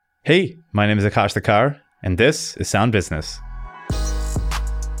Hey, my name is Akash Thakar, and this is Sound Business.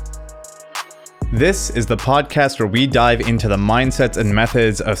 This is the podcast where we dive into the mindsets and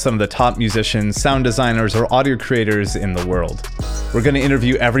methods of some of the top musicians, sound designers, or audio creators in the world. We're going to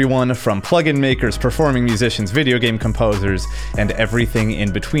interview everyone from plugin makers, performing musicians, video game composers, and everything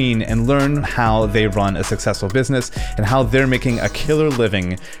in between, and learn how they run a successful business and how they're making a killer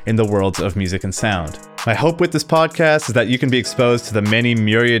living in the worlds of music and sound. My hope with this podcast is that you can be exposed to the many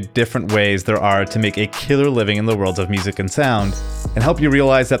myriad different ways there are to make a killer living in the worlds of music and sound, and help you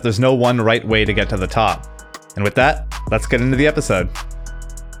realize that there's no one right way to get to the top. And with that, let's get into the episode.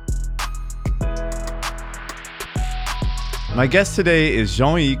 My guest today is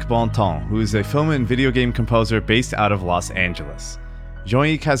Jean-Yves Bontemps, who is a film and video game composer based out of Los Angeles.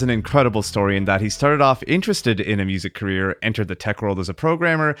 Jean-Yves has an incredible story in that he started off interested in a music career, entered the tech world as a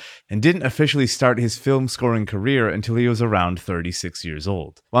programmer, and didn't officially start his film scoring career until he was around 36 years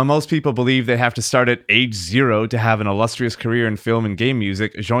old. While most people believe they have to start at age 0 to have an illustrious career in film and game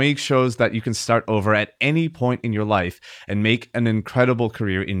music, Jean-Yves shows that you can start over at any point in your life and make an incredible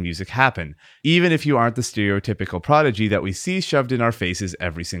career in music happen, even if you aren't the stereotypical prodigy that we see shoved in our faces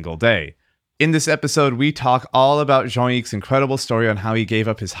every single day. In this episode, we talk all about Jean-Yves' incredible story on how he gave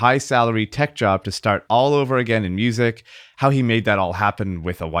up his high-salary tech job to start all over again in music, how he made that all happen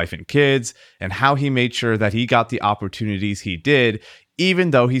with a wife and kids, and how he made sure that he got the opportunities he did, even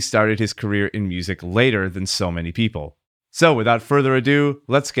though he started his career in music later than so many people. So without further ado,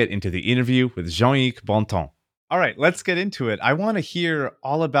 let's get into the interview with Jean-Yves Bontemps. All right, let's get into it. I want to hear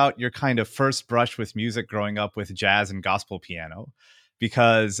all about your kind of first brush with music growing up with jazz and gospel piano.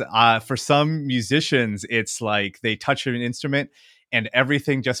 Because for some musicians, it's like they touch an instrument and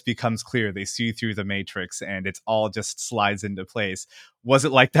everything just becomes clear. They see through the matrix and it's all just slides into place. Was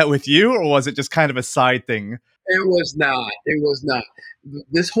it like that with you, or was it just kind of a side thing? It was not. It was not.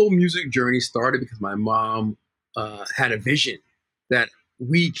 This whole music journey started because my mom had a vision that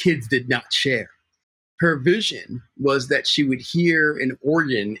we kids did not share. Her vision was that she would hear an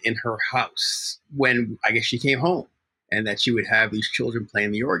organ in her house when, I guess, she came home, and that she would have these children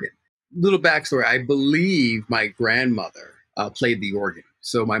playing the organ. Little backstory, I believe my grandmother played the organ.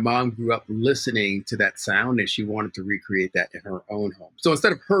 So my mom grew up listening to that sound, and she wanted to recreate that in her own home. So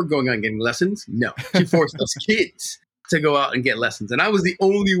instead of her going out and getting lessons, no, she forced us kids to go out and get lessons. And I was the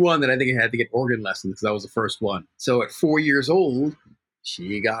only one that I think had to get organ lessons because I was the first one. So at 4 years old,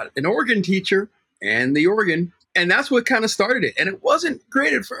 she got an organ teacher and the organ. And that's what kind of started it. And it wasn't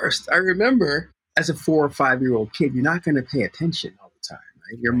great at first. I remember as a 4 or 5 year old kid, you're not going to pay attention all the time,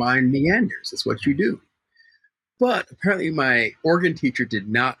 right? Your mind meanders. That's what you do. But apparently my organ teacher did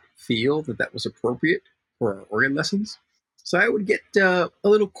not feel that that was appropriate for our organ lessons. So I would get a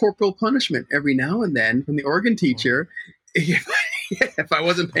little corporal punishment every now and then from the organ teacher if I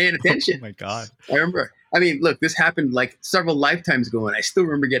wasn't paying attention. Oh my God. I remember, look, this happened like several lifetimes ago, and I still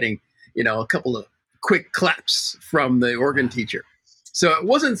remember getting, a couple of quick claps from the organ teacher. So it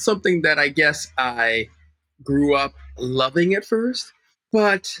wasn't something that I guess I grew up loving at first,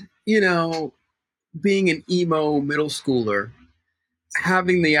 but, being an emo middle schooler,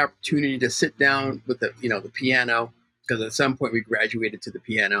 having the opportunity to sit down with the piano, because at some point we graduated to the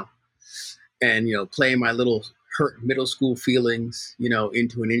piano, and, play my little hurt middle school feelings,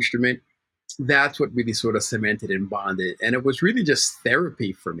 into an instrument, that's what really sort of cemented and bonded. And it was really just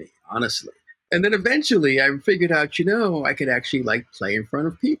therapy for me, honestly. And then eventually I figured out, I could actually play in front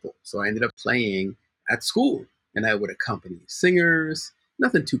of people. So I ended up playing at school, and I would accompany singers,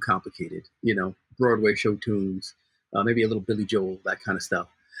 nothing too complicated, Broadway show tunes, maybe a little Billy Joel, that kind of stuff.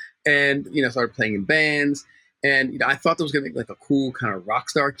 And, started playing in bands. And, I thought that was going to be like a cool kind of rock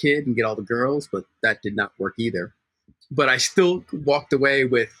star kid and get all the girls, but that did not work either. But I still walked away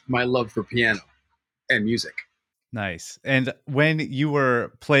with my love for piano and music. Nice. And when you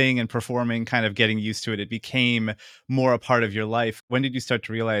were playing and performing, kind of getting used to it, it became more a part of your life. When did you start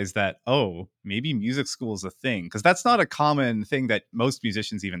to realize that, oh, maybe music school is a thing? Because that's not a common thing that most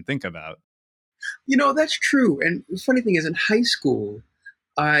musicians even think about. That's true. And the funny thing is, in high school,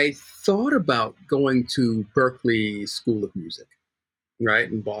 I thought about going to Berklee School of Music,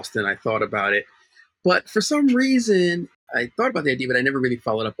 right? In Boston, I thought about it. But for some reason, I thought about the idea, but I never really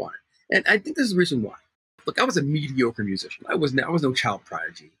followed up on it. And I think this is the reason why. Look, I was a mediocre musician. I was no child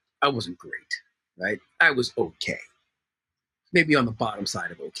prodigy. I wasn't great, right? I was okay. Maybe on the bottom side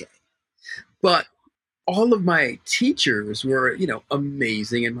of okay. But all of my teachers were,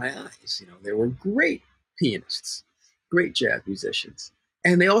 amazing in my eyes. They were great pianists, great jazz musicians.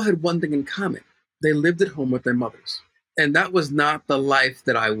 And they all had one thing in common. They lived at home with their mothers. And that was not the life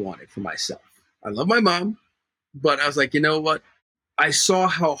that I wanted for myself. I love my mom, but I was like, you know what? I saw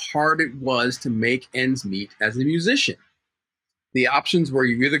how hard it was to make ends meet as a musician. The options were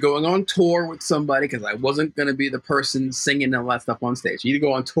you're either going on tour with somebody, because I wasn't going to be the person singing all that stuff on stage. You either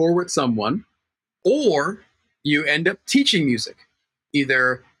go on tour with someone, or you end up teaching music,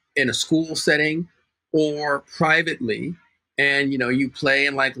 either in a school setting or privately. And you play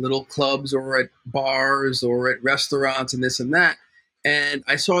in like little clubs or at bars or at restaurants and this and that. And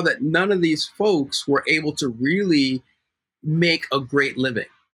I saw that none of these folks were able to really make a great living.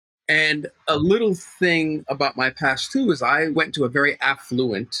 And a little thing about my past too is I went to a very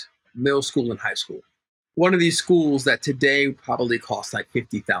affluent middle school and high school. One of these schools that today probably costs like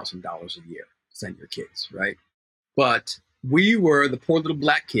 $50,000 a year to send your kids, right? But we were the poor little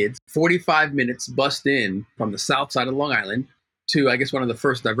black kids, 45 minutes bussed in from the south side of Long Island to, I guess, one of the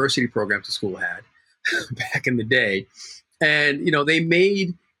first diversity programs the school had back in the day. And, they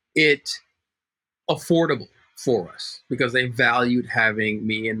made it affordable for us because they valued having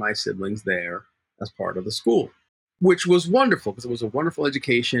me and my siblings there as part of the school, which was wonderful because it was a wonderful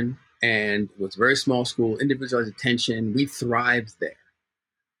education and it was a very small school, individualized attention. We thrived there.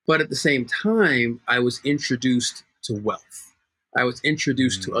 But at the same time, I was introduced to wealth. I was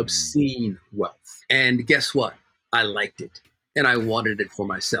introduced to obscene wealth. And guess what? I liked it and I wanted it for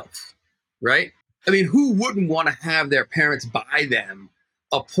myself, right? I mean, who wouldn't want to have their parents buy them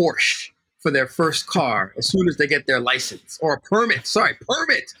a Porsche for their first car as soon as they get their license, or a permit,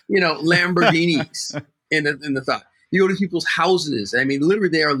 Lamborghinis in the thought. You go to people's houses. I mean, literally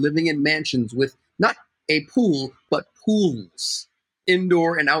they are living in mansions with not a pool, but pools,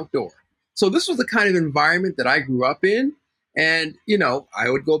 indoor and outdoor. So this was the kind of environment that I grew up in. And, I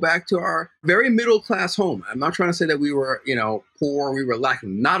would go back to our very middle class home. I'm not trying to say that we were, poor, we were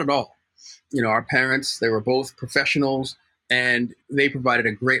lacking, not at all. Our parents, they were both professionals and they provided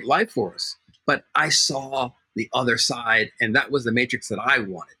a great life for us. But I saw the other side, and that was the matrix that I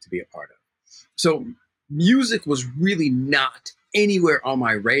wanted to be a part of. So music was really not anywhere on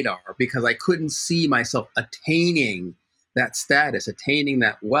my radar because I couldn't see myself attaining that status, attaining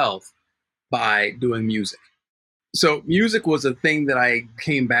that wealth by doing music. So music was a thing that I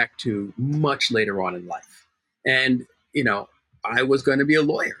came back to much later on in life. And, I was going to be a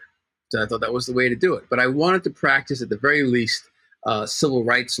lawyer. So I thought that was the way to do it. But I wanted to practice, at the very least, civil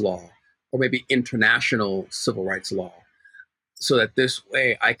rights law, or maybe international civil rights law, so that this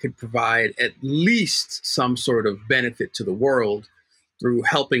way I could provide at least some sort of benefit to the world through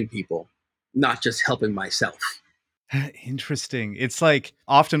helping people, not just helping myself. Interesting. It's like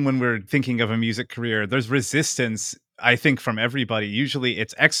often when we're thinking of a music career, there's resistance, I think, from everybody. Usually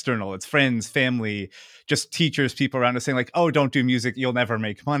it's external, it's friends, family, just teachers, people around us saying like, oh, don't do music, you'll never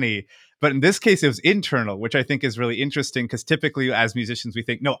make money. But in this case, it was internal, which I think is really interesting because typically as musicians, we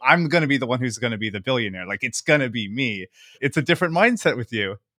think, no, I'm going to be the one who's going to be the billionaire. Like, it's going to be me. It's a different mindset with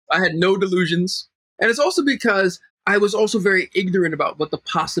you. I had no delusions. And it's also because I was also very ignorant about what the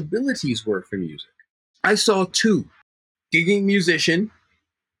possibilities were for music. I saw two: gigging musician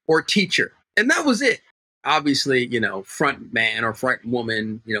or teacher. And that was it. Obviously, front man or front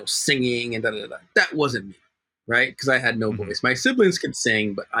woman, singing and da-da-da. That wasn't me, right? Because I had no voice. My siblings could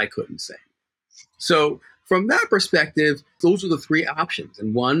sing, but I couldn't sing. So from that perspective, those were the three options.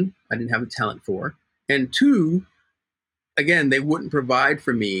 And one, I didn't have a talent for. And two, again, they wouldn't provide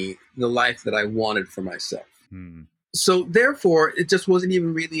for me the life that I wanted for myself. So therefore, it just wasn't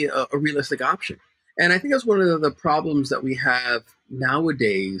even really a realistic option. And I think that's one of the problems that we have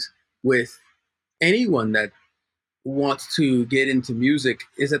nowadays with anyone that wants to get into music,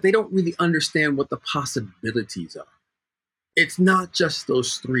 is that they don't really understand what the possibilities are. It's not just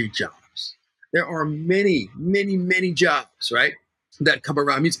those three jobs. There are many, many, many jobs, right, that come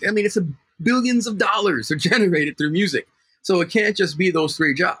around music. I mean, it's billions of dollars are generated through music. So it can't just be those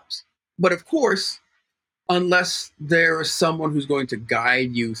three jobs. But of course, unless there is someone who's going to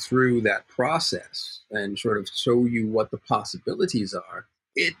guide you through that process and sort of show you what the possibilities are,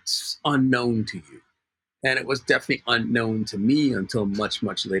 it's unknown to you. And it was definitely unknown to me until much,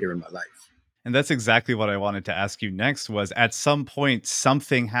 much later in my life. And that's exactly what I wanted to ask you next. Was at some point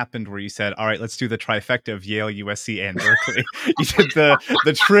something happened where you said, all right, let's do the trifecta of Yale, USC, and Berkeley. You did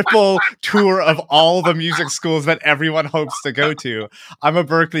the triple tour of all the music schools that everyone hopes to go to. I'm a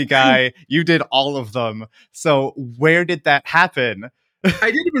Berkeley guy. You did all of them. So where did that happen?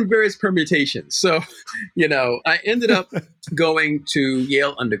 I did it in various permutations. So, I ended up going to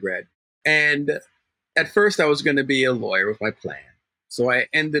Yale undergrad. And at first I was going to be a lawyer with my plan. So I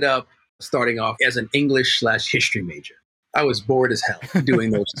ended up starting off as an English/history major. I was bored as hell doing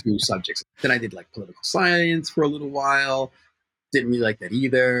those two subjects. Then I did like political science for a little while. Didn't really like that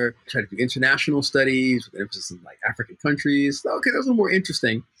either. Tried to do international studies with emphasis in like African countries. Okay, those were more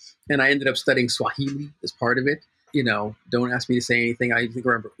interesting. And I ended up studying Swahili as part of it. Don't ask me to say anything. I think I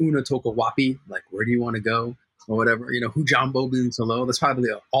remember Una Toka Wapi, like where do you want to go or whatever. Hujambo Solo. That's probably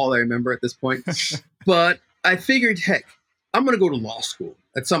all I remember at this point. But I figured, heck, I'm going to go to law school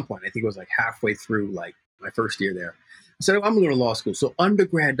at some point. I think it was like halfway through like my first year there. I said, I'm going to go to law school. So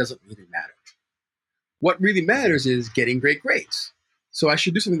undergrad doesn't really matter. What really matters is getting great grades. So I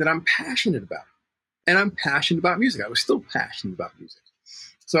should do something that I'm passionate about. And I'm passionate about music. I was still passionate about music.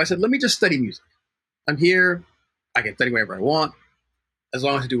 So I said, let me just study music. I'm here. I can study whatever I want. As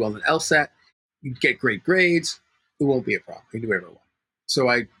long as I do well in LSAT, you get great grades, it won't be a problem. I can do whatever I want. So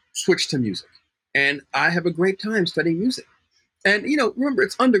I switched to music. And I have a great time studying music. And remember,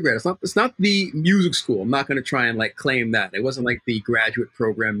 it's undergrad. It's not the music school. I'm not going to try and like claim that. It wasn't like the graduate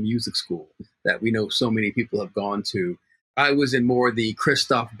program music school that we know so many people have gone to. I was in more the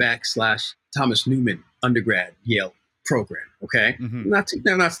Christoph Beck / Thomas Newman undergrad Yale program. Okay,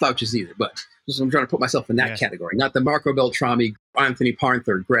 they're not slouches either, but I'm trying to put myself in that category. Not the Marco Beltrami, Anthony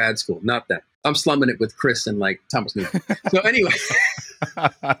Parntherd grad school. Not that. I'm slumming it with Chris and like Thomas Newman. So anyway.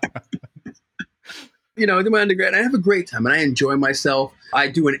 I do my undergrad. I have a great time and I enjoy myself. I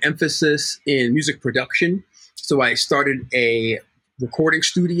do an emphasis in music production. So I started a recording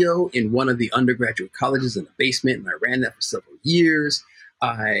studio in one of the undergraduate colleges in the basement, and I ran that for several years.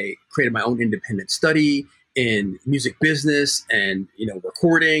 I created my own independent study in music business and,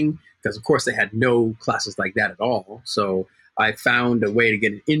 recording, because of course they had no classes like that at all. So I found a way to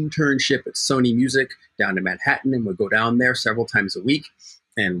get an internship at Sony Music down in Manhattan, and would go down there several times a week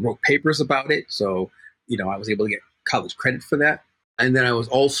and wrote papers about it. So I was able to get college credit for that. And then I was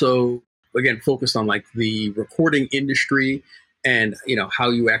also, again, focused on like the recording industry and, how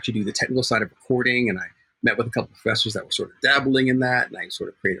you actually do the technical side of recording. And I met with a couple of professors that were sort of dabbling in that. And I sort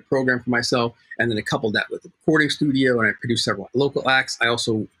of created a program for myself. And then I coupled that with the recording studio, and I produced several local acts. I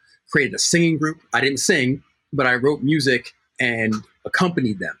also created a singing group. I didn't sing, but I wrote music and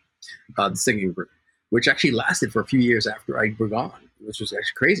accompanied them, the singing group, which actually lasted for a few years after I were gone, which was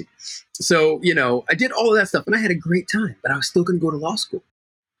actually crazy. So, I did all of that stuff and I had a great time, but I was still going to go to law school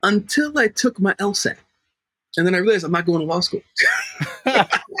until I took my LSAT. And then I realized I'm not going to law school.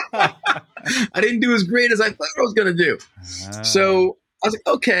 I didn't do as great as I thought I was going to do. So I was like,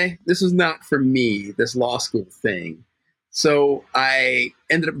 okay, this is not for me, this law school thing. So I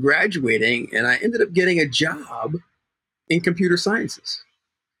ended up graduating and I ended up getting a job in computer sciences.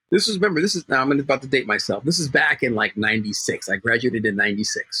 Now I'm about to date myself. This is back in like 96. I graduated in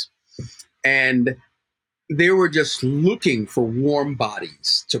 96. And they were just looking for warm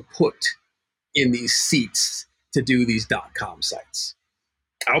bodies to put in these seats to do these .com sites.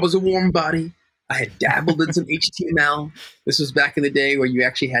 I was a warm body. I had dabbled in some HTML. This was back in the day where you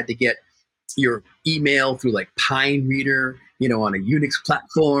actually had to get your email through like Pine Reader, on a Unix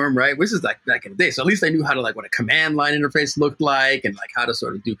platform, right? Which is like back in the day. So at least I knew how to like what a command line interface looked like and like how to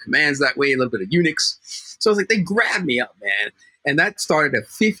sort of do commands that way, a little bit of Unix. So I was like, they grabbed me up, man. And that started a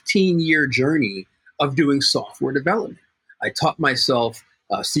 15-year journey of doing software development. I taught myself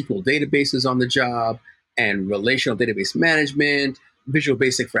SQL databases on the job and relational database management, Visual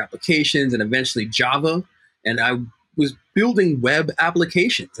Basic for applications, and eventually Java. And I was building web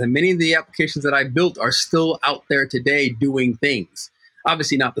applications, and many of the applications that I built are still out there today doing things.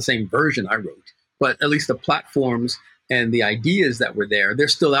 Obviously not the same version I wrote, but at least the platforms and the ideas that were there, they're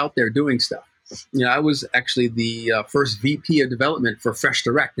still out there doing stuff. I was actually the first VP of development for Fresh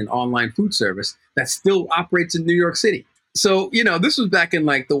Direct, an online food service that still operates in New York City. So, this was back in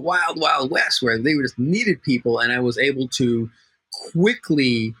like the wild, wild west where they just needed people, and I was able to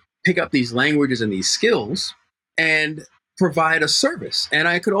quickly pick up these languages and these skills and provide a service. And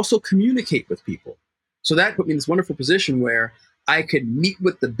I could also communicate with people. So that put me in this wonderful position where I could meet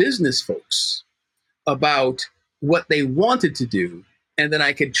with the business folks about what they wanted to do. And then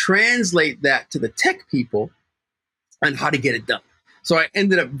I could translate that to the tech people on how to get it done. So I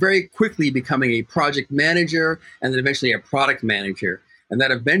ended up very quickly becoming a project manager and then eventually a product manager. And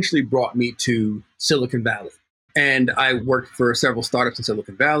that eventually brought me to Silicon Valley. And I worked for several startups in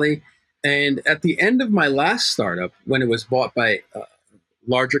Silicon Valley. And at the end of my last startup, when it was bought by a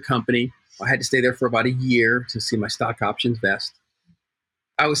larger company, I had to stay there for about a year to see my stock options vest.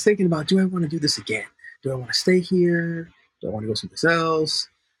 I was thinking about, do I want to do this again? Do I want to stay here? Do I want to go someplace else?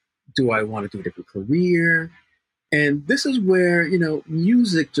 Do I want to do a different career? And this is where,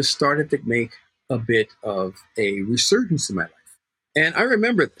 music just started to make a bit of a resurgence in my life. And I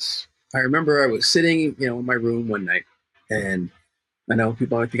remember this. I remember I was sitting, in my room one night, and I know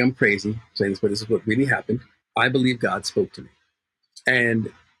people might think I'm crazy saying this, but this is what really happened. I believe God spoke to me.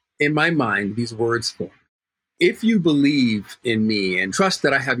 And in my mind, these words form. If you believe in me and trust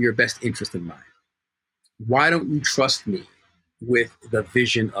that I have your best interest in mind, why don't you trust me with the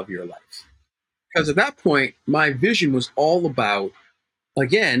vision of your life? Because at that point, my vision was all about,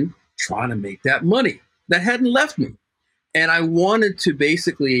 again, trying to make that money that hadn't left me. And I wanted to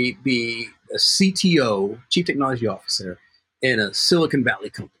basically be a CTO, Chief Technology Officer, in a Silicon Valley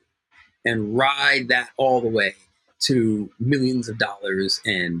company and ride that all the way to millions of dollars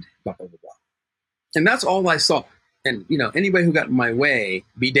and blah, blah, blah, blah. And that's all I saw. And, anybody who got in my way,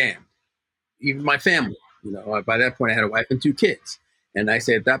 be damned. Even my family, by that point I had a wife and two kids. And I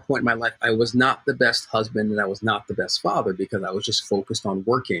say at that point in my life, I was not the best husband and I was not the best father because I was just focused on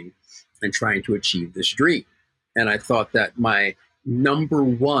working and trying to achieve this dream. And I thought that my number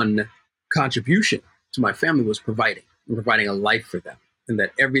one contribution to my family was providing a life for them, and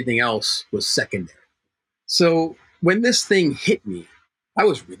that everything else was secondary. So when this thing hit me, I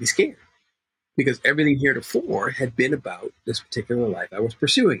was really scared because everything heretofore had been about this particular life I was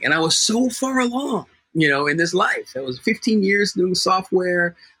pursuing. And I was so far along, in this life. I was 15 years doing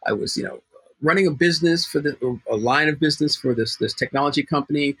software. I was, running a business a line of business for this technology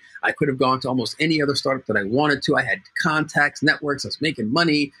company. I could have gone to almost any other startup that I wanted to. I had contacts, networks. I was making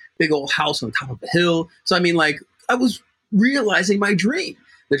money, big old house on top of a hill. So, I was realizing my dream,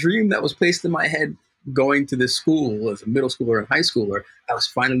 the dream that was placed in my head going to this school as a middle schooler and high schooler. I was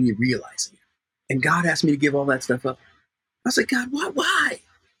finally realizing it. And God asked me to give all that stuff up. I was like, God, why?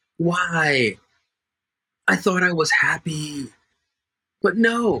 Why? I thought I was happy. But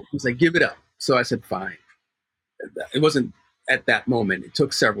no, he was like, give it up. So I said, fine. It wasn't at that moment. It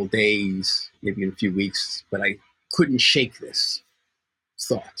took several days, maybe in a few weeks, but I couldn't shake this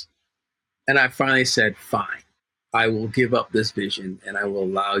thought. And I finally said, fine, I will give up this vision and I will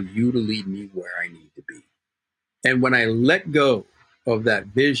allow you to lead me where I need to be. And when I let go of that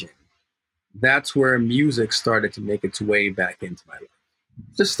vision, that's where music started to make its way back into my life.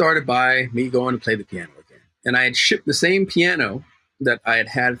 Just started by me going to play the piano again. And I had shipped the same piano that I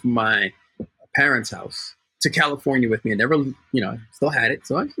had from my parents' house to California with me. I never, still had it.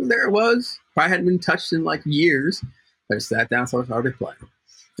 So there it was. Probably hadn't been touched in like years. I just sat down, so I started playing.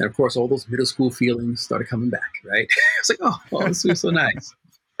 And of course, all those middle school feelings started coming back, right? It's like, oh, this was so nice.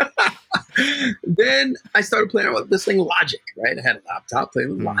 Then I started playing with this thing, Logic, right? I had a laptop playing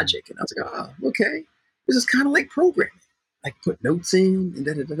with Logic. And I was like, oh, okay. This is kind of like programming. I put notes in and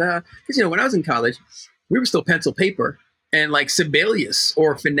da-da-da-da. Because, when I was in college, we were still pencil paper. And like Sibelius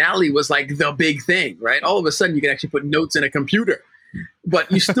or Finale was like the big thing, right? All of a sudden you could actually put notes in a computer,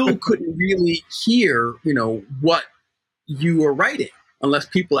 but you still couldn't really hear, what you were writing unless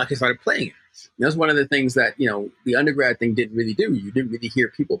people actually started playing it. And that's one of the things that, the undergrad thing didn't really do. You didn't really hear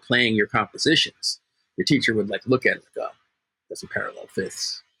people playing your compositions. Your teacher would like look at it like, oh, that's some parallel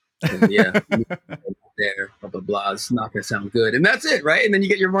fifths. And, yeah. There, blah, blah, blah. It's not going to sound good. And that's it, right? And then you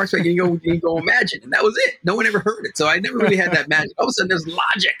get your marks back and you go imagine. And that was it. No one ever heard it. So I never really had that magic. All of a sudden there's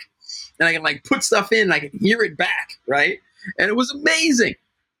Logic. And I can like put stuff in and I can hear it back, right? And it was amazing.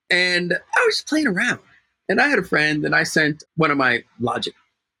 And I was just playing around. And I had a friend and I sent one of my Logic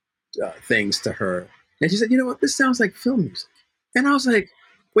things to her. And she said, you know what? This sounds like film music. And I was like,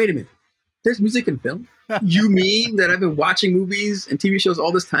 wait a minute. There's music in film? You mean that I've been watching movies and TV shows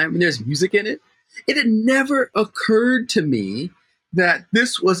all this time and there's music in it? It had never occurred to me that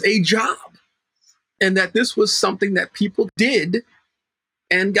this was a job and that this was something that people did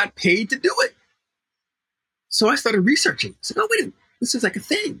and got paid to do it. So I started researching. I said, oh, wait a minute, this is like a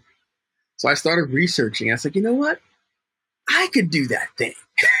thing. So I started researching. I said, you know what? I could do that thing.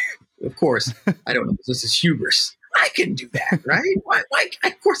 Of course, I don't know. This is hubris. I can do that, right? Why?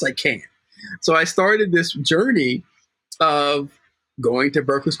 Of course I can. So I started this journey of going to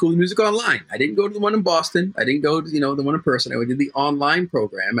Berklee School of Music online. I didn't go to the one in Boston. I didn't go to, the one in person. I did the online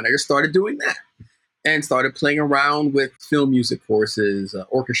program and I just started doing that and started playing around with film music courses,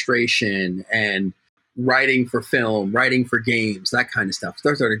 orchestration and writing for film, writing for games, that kind of stuff.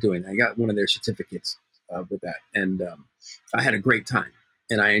 So I started doing that. I got one of their certificates with that. And I had a great time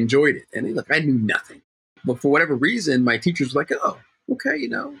and I enjoyed it. And look, I knew nothing. But for whatever reason, my teachers were like, oh, okay,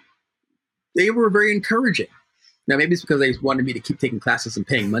 they were very encouraging. Now, maybe it's because they wanted me to keep taking classes and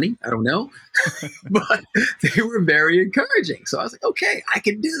paying money. I don't know. But they were very encouraging. So I was like, okay, I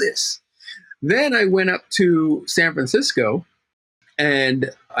can do this. Then I went up to San Francisco and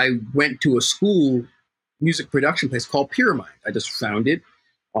I went to a school music production place called Pyramind. I just found it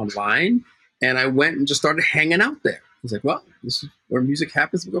online and I went and just started hanging out there. I was like, well, this is where music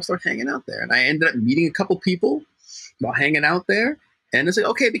happens. We'll go start hanging out there. And I ended up meeting a couple people while hanging out there. And it's like,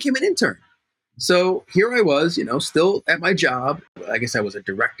 okay, I became an intern. So here I was, still at my job. I guess I was a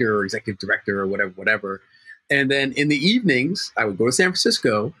director or executive director or whatever. And then in the evenings, I would go to San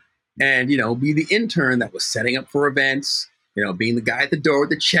Francisco and, be the intern that was setting up for events, being the guy at the door with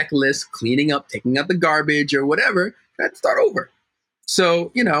the checklist, cleaning up, taking out the garbage or whatever. I had to start over.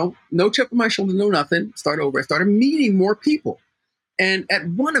 So, no chip on my shoulder, no nothing. Start over. I started meeting more people. And at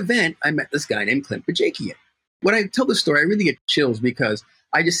one event, I met this guy named Clint Bajakian. When I tell this story, I really get chills because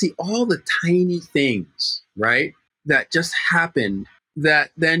I just see all the tiny things, right, that just happened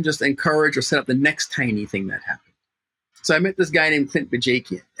that then just encourage or set up the next tiny thing that happened. So I met this guy named Clint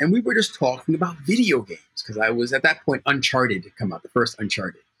Bajakian, and we were just talking about video games because I was at that point Uncharted had come out, the first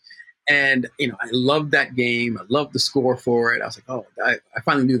Uncharted. And, I loved that game. I loved the score for it. I was like, oh, I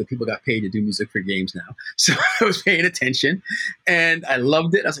finally knew that people got paid to do music for games now. So I was paying attention and I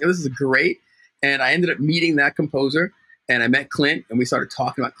loved it. I was like, oh, this is great. And I ended up meeting that composer and I met Clint and we started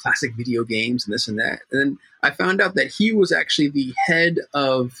talking about classic video games and this and that. And then I found out that he was actually the head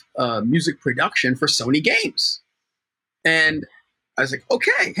of music production for Sony Games. And I was like,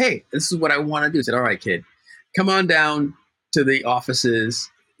 okay, hey, this is what I want to do. I said, all right, kid, come on down to the offices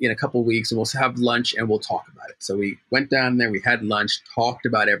in a couple of weeks and we'll have lunch and we'll talk about it. So we went down there, we had lunch, talked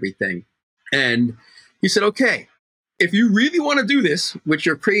about everything. And he said, okay, if you really want to do this, which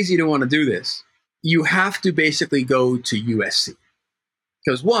you're crazy to want to do this, you have to basically go to USC.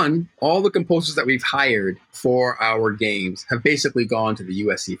 Because one, all the composers that we've hired for our games have basically gone to the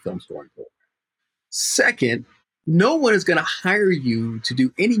USC film scoring program. Second, no one is going to hire you to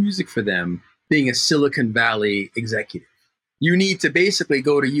do any music for them being a Silicon Valley executive. You need to basically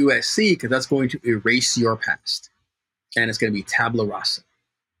go to USC because that's going to erase your past. And it's going to be tabula rasa.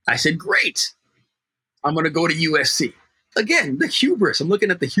 I said, great. I'm going to go to USC. Again, the hubris. I'm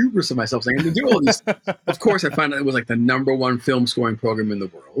looking at the hubris of myself saying, I'm going to do all these things. Of course, I found out it was like the #1 film scoring program in the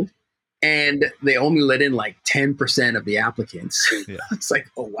world. And they only let in like 10% of the applicants. Yeah. It's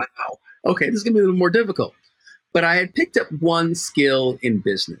like, oh, wow. Okay, this is going to be a little more difficult. But I had picked up one skill in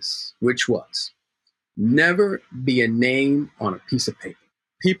business, which was never be a name on a piece of paper.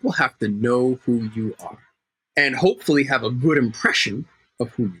 People have to know who you are and hopefully have a good impression of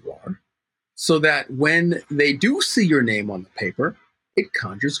who you are so that when they do see your name on the paper, it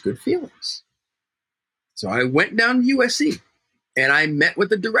conjures good feelings. So I went down to USC and I met with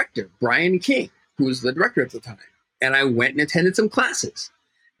the director, Brian King, who was the director at the time. And I went and attended some classes.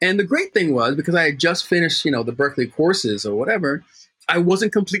 And the great thing was, because I had just finished, the Berklee courses or whatever, I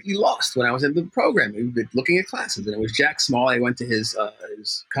wasn't completely lost when I was in the program. We were looking at classes, and it was Jack Smalley. I went to his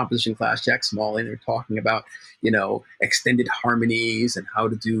composition class, Jack Smalley, and they were talking about, extended harmonies and how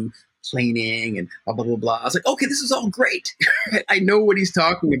to do planing and blah, blah, blah, blah. I was like, okay, this is all great. I know what he's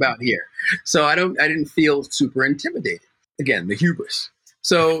talking about here. So I didn't feel super intimidated. Again, the hubris.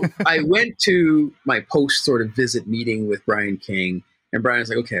 So I went to my post sort of visit meeting with Brian King, and Brian was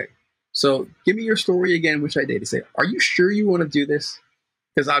like, okay, so give me your story again, which I did. He said, are you sure you want to do this?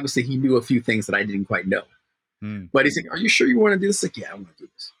 Because obviously he knew a few things that I didn't quite know. But he's like, are you sure you want to do this? Like, yeah, I want to do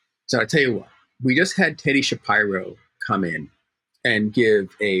this. So I tell you what, we just had Teddy Shapiro come in and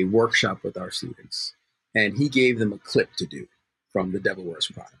give a workshop with our students. And he gave them a clip to do from The Devil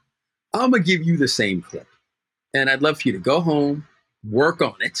Wears Prada. I'm going to give you the same clip. And I'd love for you to go home, work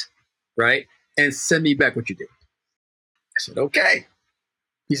on it, right? And send me back what you did. I said, okay.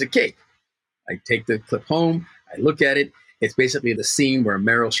 Piece of cake. I take the clip home. I look at it. It's basically the scene where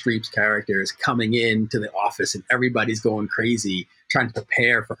Meryl Streep's character is coming into the office and everybody's going crazy, trying to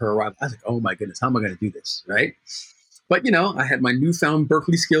prepare for her arrival. I was like, oh my goodness, how am I going to do this, right? But, I had my newfound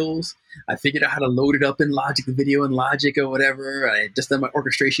Berklee skills. I figured out how to load it up in Logic, the video in Logic or whatever. I had just done my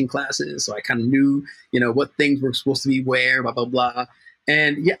orchestration classes, so I kind of knew, what things were supposed to be where, blah, blah, blah.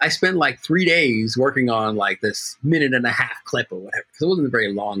 And yeah, I spent like 3 days working on like this 1.5-minute clip or whatever, because it wasn't a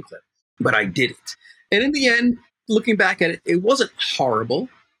very long clip, but I did it. And in the end, looking back at it, it wasn't horrible.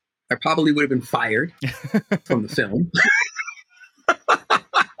 I probably would have been fired from the film.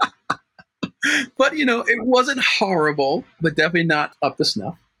 But, it wasn't horrible, but definitely not up to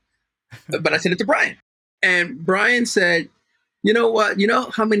snuff. But I sent it to Brian. And Brian said, you know what? You know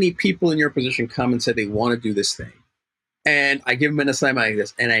how many people in your position come and say they want to do this thing? And I give them an assignment like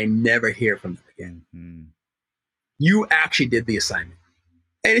this, and I never hear from them again. Mm-hmm. You actually did the assignment.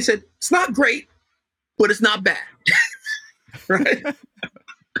 And he said, it's not great, but it's not bad. Right?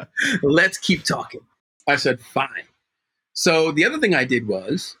 Let's keep talking. I said, fine. So the other thing I did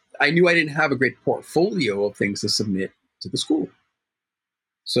was, I knew I didn't have a great portfolio of things to submit to the school.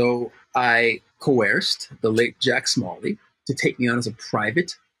 So I coerced the late Jack Smalley to take me on as a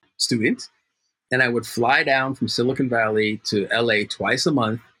private student. And I would fly down from Silicon Valley to LA twice a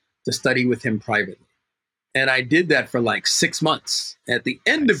month to study with him privately. And I did that for like 6 months, at the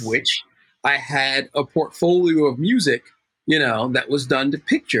end of Nice. which I had a portfolio of music, that was done to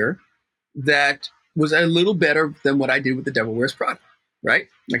picture that was a little better than what I did with The Devil Wears Prada, right?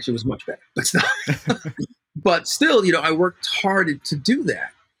 Actually, it was much better, but still, I worked hard to do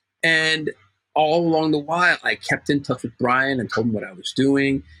that. And all along the while, I kept in touch with Brian and told him what I was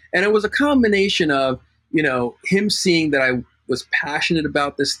doing. And it was a combination of, him seeing that I was passionate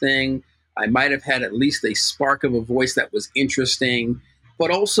about this thing. I might have had at least a spark of a voice that was interesting,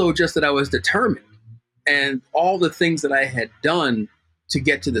 but also just that I was determined and all the things that I had done to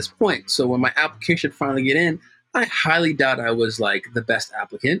get to this point. So when my application finally get in, I highly doubt I was like the best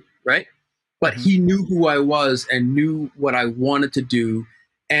applicant, right? But he knew who I was and knew what I wanted to do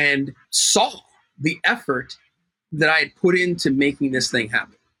and saw the effort that I had put into making this thing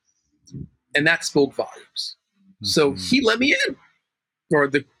happen. And that spoke volumes. So he let me in, or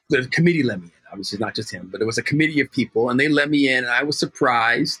the committee let me in. Obviously, not just him, but it was a committee of people, and they let me in. And I was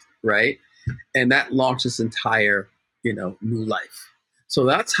surprised, right? And that launched this entire, new life. So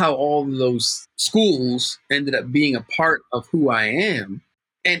that's how all of those schools ended up being a part of who I am.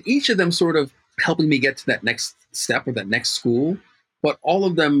 And each of them sort of helping me get to that next step or that next school, but all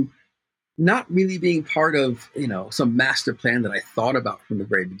of them not really being part of, some master plan that I thought about from the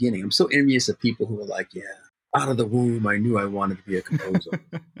very beginning. I'm so envious of people who are like, yeah, out of the womb, I knew I wanted to be a composer.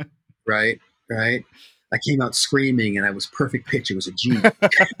 Right? Right? I came out screaming and I was perfect pitch. It was a G.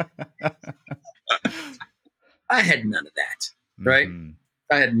 I had none of that. Right?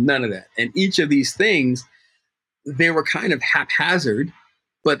 I had none of that. And each of these things, they were kind of haphazard,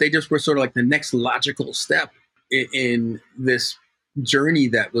 but they just were sort of like the next logical step in this journey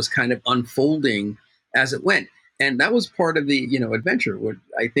that was kind of unfolding as it went. And that was part of the, adventure. Where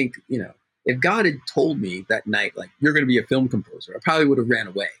I think, if God had told me that night, like, you're going to be a film composer, I probably would have ran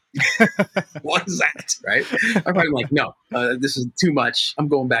away. What is that? Right? I'm probably like, no, this is too much. I'm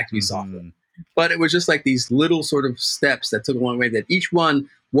going back to be software. But it was just like these little sort of steps that took a long way, that each one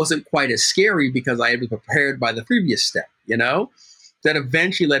wasn't quite as scary because I had been prepared by the previous step, that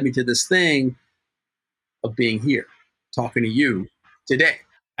eventually led me to this thing of being here, talking to you today.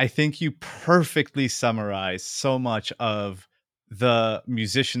 I think you perfectly summarize so much of the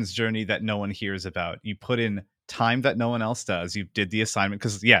musician's journey that no one hears about. You put in time that no one else does. You did the assignment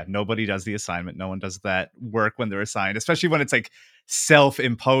because, nobody does the assignment. No one does that work when they're assigned, especially when it's like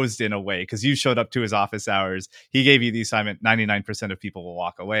self-imposed in a way, because you showed up to his office hours. He gave you the assignment. 99% of people will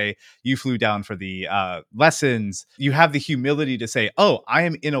walk away. You flew down for the lessons. You have the humility to say, oh, I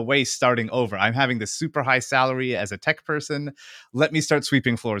am in a way starting over. I'm having this super high salary as a tech person. Let me start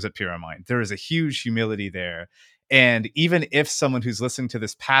sweeping floors at Pyramind. There is a huge humility there. And even if someone who's listening to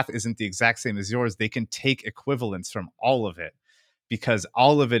this path isn't the exact same as yours, they can take equivalence from all of it, because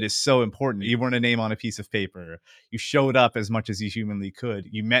all of it is so important. You weren't a name on a piece of paper. You showed up as much as you humanly could.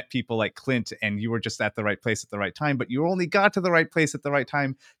 You met people like Clint, and you were just at the right place at the right time, but you only got to the right place at the right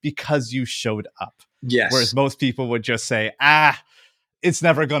time because you showed up. Yes. Whereas most people would just say, it's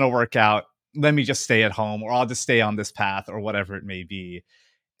never going to work out. Let me just stay at home, or I'll just stay on this path, or whatever it may be.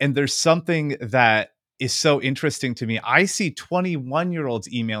 And there's something that is so interesting to me. I see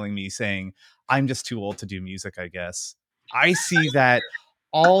 21-year-olds emailing me saying, I'm just too old to do music, I guess. I see that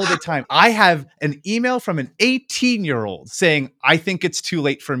all the time. I have an email from an 18-year-old saying, I think it's too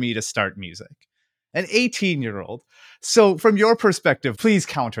late for me to start music. An 18-year-old. So from your perspective, please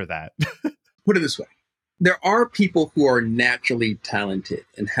counter that. Put it this way. There are people who are naturally talented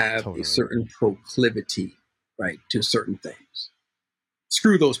and have Totally. a certain proclivity, right, to certain things.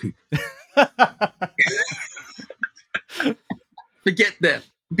 Screw those people. Forget them.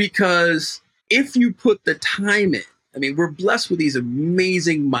 Because if you put the time in, I mean, we're blessed with these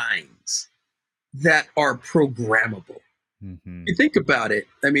amazing minds that are programmable. You think about it,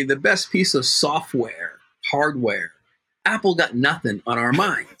 I mean, the best piece of software, hardware, Apple got nothing on our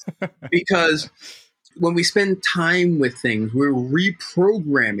minds. Because when we spend time with things, we're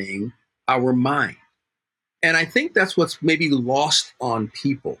reprogramming our mind. And I think that's what's maybe lost on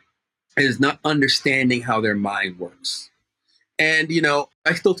people, is not understanding how their mind works. And,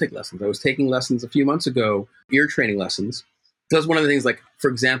 I still take lessons. I was taking lessons a few months ago, ear training lessons. That's one of the things, like,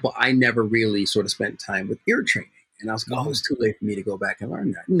 for example, I never really sort of spent time with ear training. And I was like, it's too late for me to go back and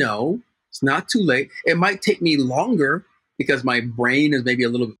learn that. No, it's not too late. It might take me longer because my brain is maybe a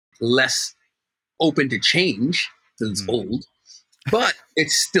little less open to change because it's old, but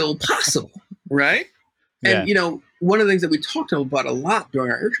it's still possible, right? Yeah. And, one of the things that we talked about a lot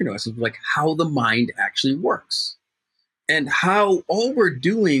during our ear training lessons was like how the mind actually works. And how all we're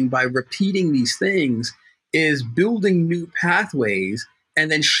doing by repeating these things is building new pathways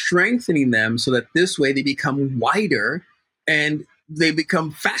and then strengthening them so that this way they become wider and they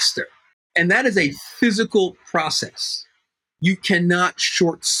become faster. And that is a physical process. You cannot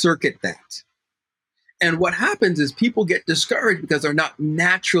short circuit that. And what happens is people get discouraged because they're not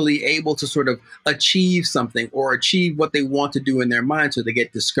naturally able to sort of achieve something or achieve what they want to do in their mind, so they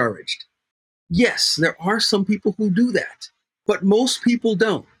get discouraged. Yes, there are some people who do that, but most people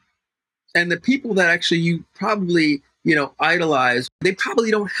don't. And the people that actually you probably, idolize, they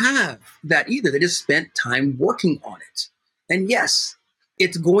probably don't have that either. They just spent time working on it. And yes,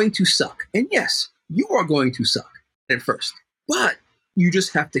 it's going to suck. And yes, you are going to suck at first. But you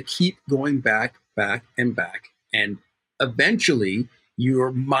just have to keep going back, and back. And eventually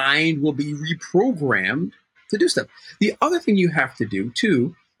your mind will be reprogrammed to do stuff. The other thing you have to do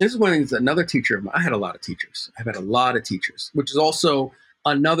too, this is one thing, another teacher of mine, I had a lot of teachers. I've had a lot of teachers, which is also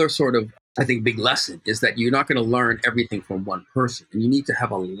another sort of, I think, big lesson, is that you're not going to learn everything from one person. And you need to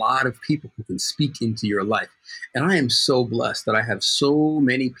have a lot of people who can speak into your life. And I am so blessed that I have so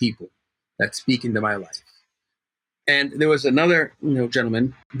many people that speak into my life. And there was another,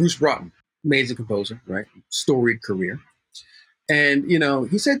 gentleman, Bruce Broughton, amazing composer, right? Storied career. And,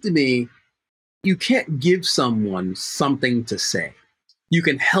 he said to me, you can't give someone something to say. You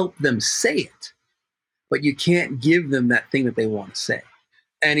can help them say it, but you can't give them that thing that they want to say.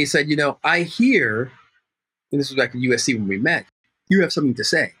 And he said, I hear, and this was back at USC when we met, you have something to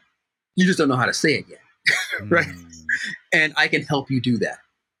say. You just don't know how to say it yet. Right? And I can help you do that.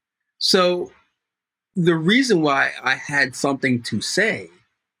 So the reason why I had something to say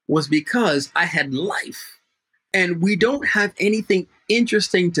was because I had life. And we don't have anything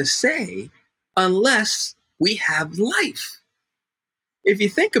interesting to say unless we have life. If you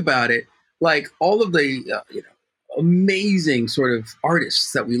think about it, like all of the amazing sort of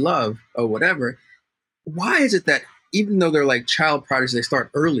artists that we love or whatever, why is it that even though they're like child prodigies, they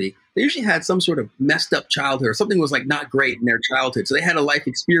start early, they usually had some sort of messed up childhood, or something was like not great in their childhood. So they had a life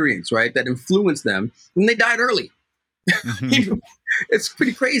experience, right, that influenced them, and they died early. Mm-hmm. It's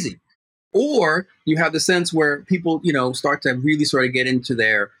pretty crazy. Or you have the sense where people, start to really sort of get into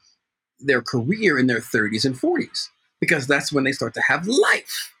their career in their 30s and 40s, because that's when they start to have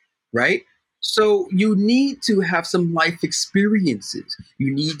life, right? So you need to have some life experiences.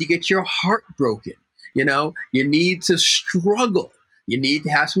 You need to get your heart broken. You need to struggle. You need to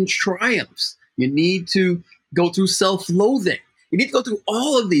have some triumphs. You need to go through self-loathing. You need to go through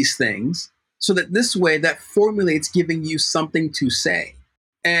all of these things so that this way that formulates giving you something to say.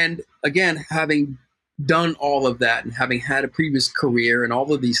 And again, having done all of that and having had a previous career and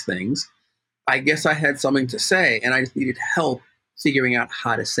all of these things, I guess I had something to say, and I just needed help figuring out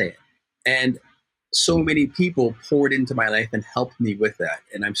how to say it. And so many people poured into my life and helped me with that.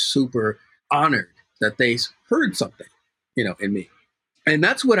 And I'm super honored that they heard something, in me. And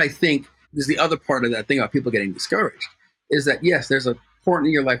that's what I think is the other part of that thing about people getting discouraged, is that, yes, there's a point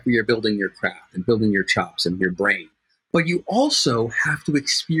in your life where you're building your craft and building your chops and your brain. But you also have to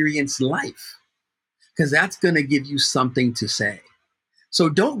experience life, because that's going to give you something to say. So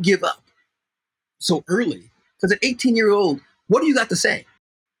don't give up so early, because at 18-year-old, what do you got to say?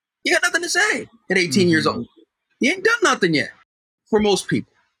 You got nothing to say at 18 years old. You ain't done nothing yet for most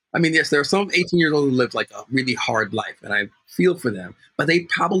people. I mean, yes, there are some 18 years old who live like a really hard life, and I feel for them, but they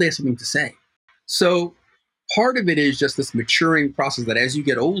probably have something to say. So part of it is just this maturing process that as you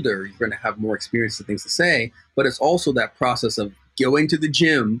get older, you're going to have more experience and things to say, but it's also that process of going to the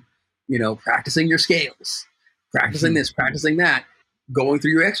gym, practicing your scales, practicing this, practicing that, going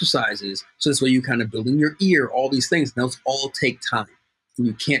through your exercises. So this way you kind of building your ear, all these things, and those all take time. And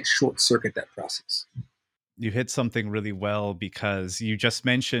you can't short circuit that process. You hit something really well, because you just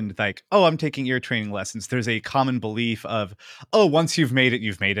mentioned like, oh, I'm taking ear training lessons. There's a common belief of, oh, once you've made it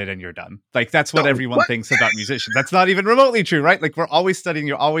and you're done. Like that's what everyone thinks about musicians. That's not even remotely true, right? Like we're always studying,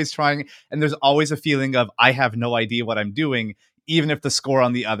 you're always trying, and there's always a feeling of I have no idea what I'm doing, even if the score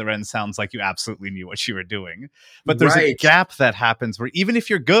on the other end sounds like you absolutely knew what you were doing. But there's a gap that happens where even if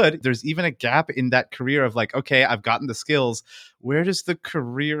you're good, there's even a gap in that career of like, okay, I've gotten the skills. Where does the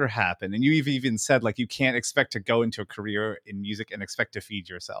career happen? And you've even said like you can't expect to go into a career in music and expect to feed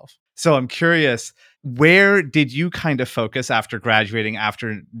yourself. So I'm curious, where did you kind of focus after graduating,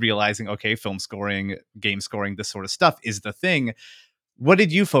 after realizing, okay, film scoring, game scoring, this sort of stuff is the thing? What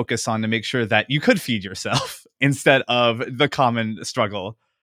did you focus on to make sure that you could feed yourself instead of the common struggle?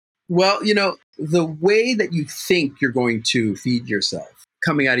 Well, the way that you think you're going to feed yourself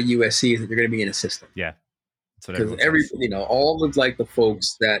coming out of USC is that you're going to be an assistant. Yeah. Because all of like the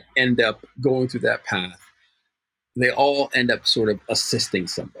folks that end up going through that path, they all end up sort of assisting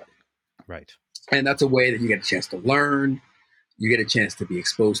somebody. Right. And that's a way that you get a chance to learn. You get a chance to be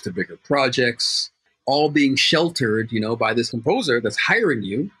exposed to bigger projects, all being sheltered, by this composer that's hiring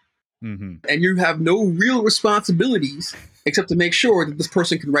you. Mm-hmm. And you have no real responsibilities except to make sure that this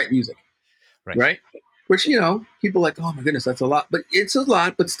person can write music. Right. Which, people are like, oh my goodness, that's a lot. But it's a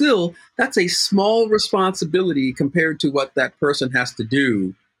lot, but still, that's a small responsibility compared to what that person has to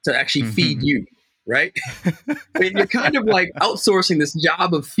do to actually feed you. Right. I mean, you're kind of like outsourcing this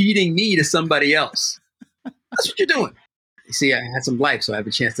job of feeding me to somebody else. That's what you're doing. You see, I had some life, so I have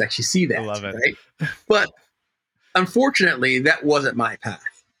a chance to actually see that. I love it. Right. But unfortunately, that wasn't my path.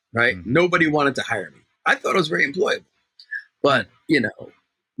 Right. Nobody wanted to hire me. I thought it was very employable. But,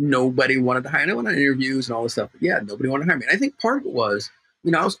 nobody wanted to hire me. I went on interviews and all this stuff. But yeah, nobody wanted to hire me. And I think part of it was,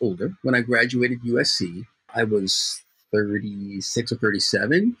 I was older. When I graduated USC, I was 36 or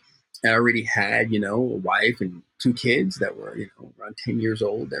 37. I already had, a wife and 2 kids that were, around 10 years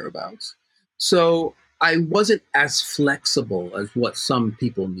old, thereabouts. So I wasn't as flexible as what some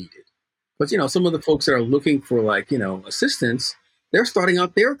people needed. But, some of the folks that are looking for assistants, they're starting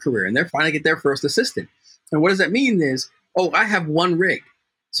out their career and they're trying to get their first assistant. And what does that mean is, I have 1 rig.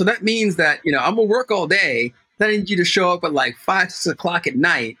 So that means that, I'm going to work all day. Then I need you to show up at 5, 6 o'clock at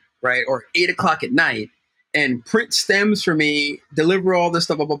night, right? Or 8 o'clock at night and print stems for me, deliver all this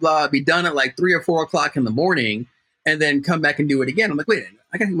stuff, blah, blah, blah, be done at 3 or 4 o'clock in the morning, and then come back and do it again. I'm like, wait,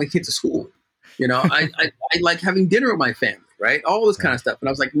 I got to take my kids to school. I like having dinner with my family, right? All this kind of stuff. And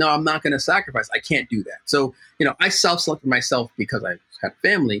I was like, no, I'm not going to sacrifice. I can't do that. So, I self-selected myself because I had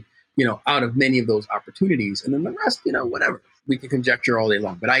family, out of many of those opportunities. And then the rest, whatever. We can conjecture all day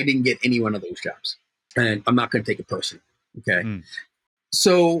long. But I didn't get any one of those jobs. And I'm not going to take it personally. Okay.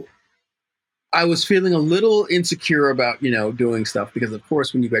 So I was feeling a little insecure about, doing stuff because, of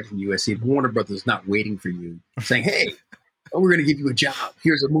course, when you graduate from USC, Warner Brothers is not waiting for you saying, hey, we're going to give you a job.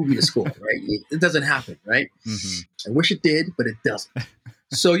 Here's a movie to score, right? It doesn't happen, right? I wish it did, but it doesn't.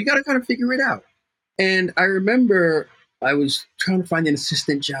 So you got to kind of figure it out. And I remember I was trying to find an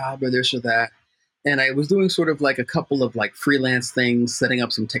assistant job or this or that. And I was doing sort of a couple of freelance things, setting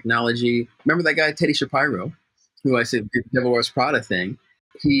up some technology. Remember that guy, Teddy Shapiro, who I said did Devil Wears Prada thing?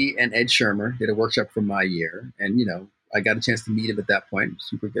 He and Ed Shermer did a workshop for my year. And, I got a chance to meet him at that point.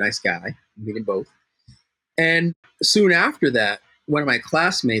 Super nice guy. Meet him both. And soon after that, one of my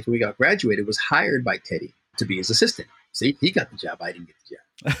classmates, when we got graduated, was hired by Teddy to be his assistant. See, he got the job. I didn't get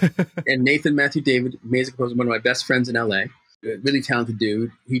the job. And Nathan Matthew David, amazing composer, one of my best friends in LA, really talented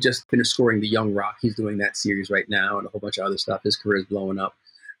dude. He just finished scoring The Young Rock. He's doing that series right now and a whole bunch of other stuff. His career is blowing up.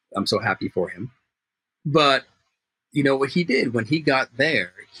 I'm so happy for him. But what he did when he got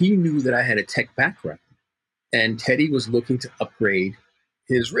there, he knew that I had a tech background. And Teddy was looking to upgrade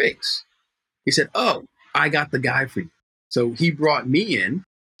his rigs. He said, oh, I got the guy for you. So he brought me in.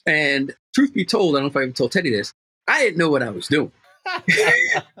 And truth be told, I don't know if I ever told Teddy this, I didn't know what I was doing. I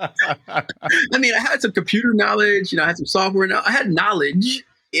mean, I had some computer knowledge, I had some software. I had knowledge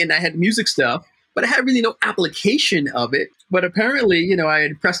and I had music stuff, but I had really no application of it. But apparently, I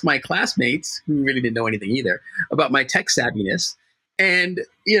had impressed my classmates who really didn't know anything either about my tech savviness. And,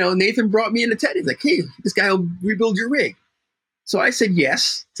 Nathan brought me into Teddy. He's like, hey, this guy will rebuild your rig. So I said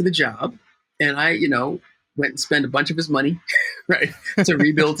yes to the job. And I, went and spent a bunch of his money, right, to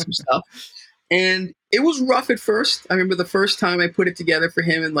rebuild some stuff. And it was rough at first. I remember the first time I put it together for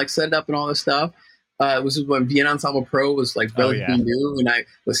him and set it up and all this stuff. It was when Vienna Ensemble Pro was relatively new, and I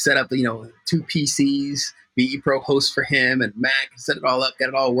was set up, 2 PCs, VE Pro host for him and Mac, set it all up, got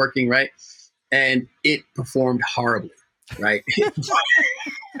it all working, right? And it performed horribly, right?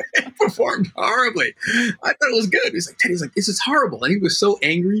 It performed horribly. I thought it was good. Teddy's like, this is horrible. And he was so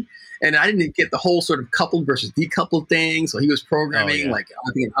angry. And I didn't get the whole sort of coupled versus decoupled thing. So he was programming I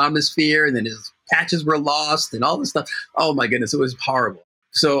think an Omnisphere, and then his patches were lost and all this stuff. Oh my goodness, it was horrible.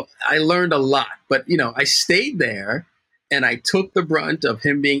 So I learned a lot. But, I stayed there and I took the brunt of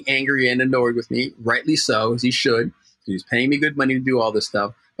him being angry and annoyed with me, rightly so, as he should. He was paying me good money to do all this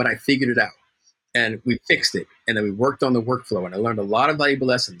stuff, but I figured it out. And we fixed it. And then we worked on the workflow, and I learned a lot of valuable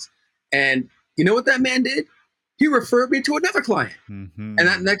lessons. And you know what that man did? He referred me to another client. And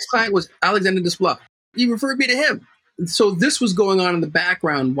that next client was Alexander Desplat. He referred me to him. And so this was going on in the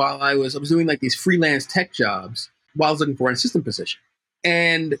background while I was doing these freelance tech jobs while I was looking for an assistant position.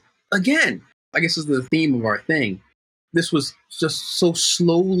 And again, I guess this is the theme of our thing. This was just so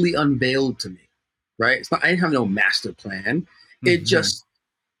slowly unveiled to me, right? I didn't have no master plan. It just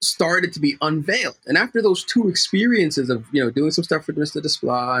started to be unveiled. And after those 2 experiences of, doing some stuff for Mr.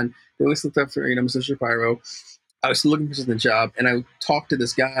 Desplat and doing some stuff for, Mr. Shapiro, I was looking for something job, and I talked to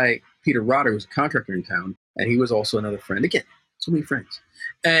this guy, Peter Rotter, who's a contractor in town, and he was also another friend. Again, so many friends.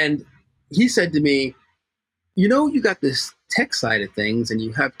 And he said to me, you got this tech side of things and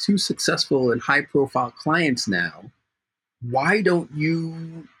you have two successful and high profile clients now, why don't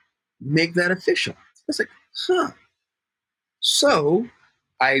you make that official? It's like, huh. So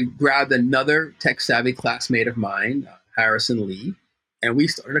I grabbed another tech savvy classmate of mine, Harrison Lee, and we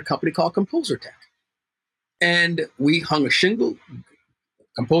started a company called Composer Tech. And we hung a shingle.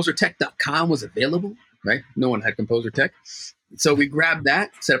 ComposerTech.com was available, right? No one had Composer Tech. So we grabbed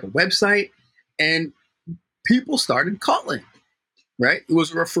that, set up a website, and people started calling, right? It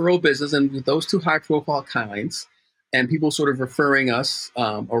was a referral business, and with those two high profile clients and people sort of referring us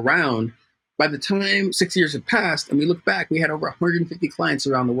around, by the time 6 years had passed and we look back, we had over 150 clients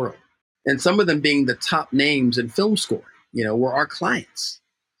around the world. And some of them being the top names in film scoring, were our clients.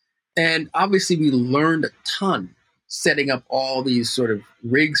 And obviously we learned a ton setting up all these sort of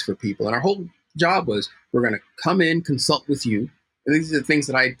rigs for people. And our whole job was, we're going to come in, consult with you. And these are the things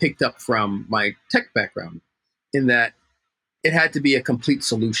that I picked up from my tech background, in that it had to be a complete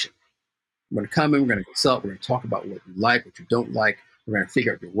solution. We're going to come in, we're going to consult, we're going to talk about what you like, what you don't like. We're going to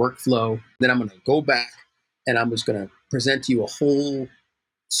figure out your workflow. Then I'm going to go back and I'm just going to present to you a whole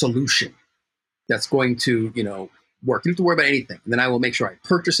solution that's going to, work. You don't have to worry about anything. And then I will make sure I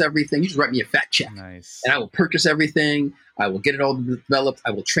purchase everything. You just write me a fat check. Nice. And I will purchase everything. I will get it all developed.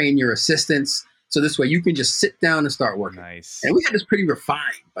 I will train your assistants. So this way you can just sit down and start working. Nice. And we had this pretty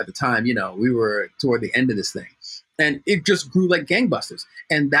refined by the time, we were toward the end of this thing. And it just grew like gangbusters.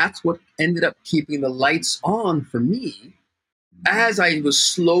 And that's what ended up keeping the lights on for me as I was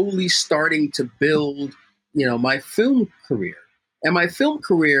slowly starting to build, my film career. And my film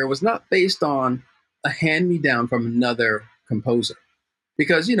career was not based on a hand-me-down from another composer.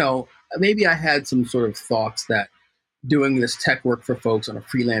 Because, maybe I had some sort of thoughts that doing this tech work for folks on a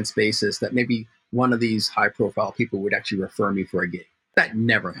freelance basis, that maybe one of these high-profile people would actually refer me for a gig. That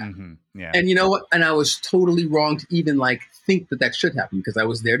never happened. Mm-hmm. Yeah. And you know what? And I was totally wrong to even think that should happen, because I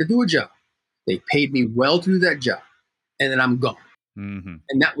was there to do a job. They paid me well to do that job. And then I'm gone. Mm-hmm.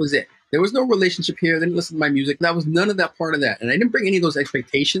 And that was it. There was no relationship here. They didn't listen to my music. That was none of that part of that. And I didn't bring any of those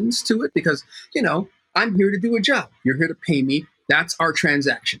expectations to it, because, I'm here to do a job. You're here to pay me. That's our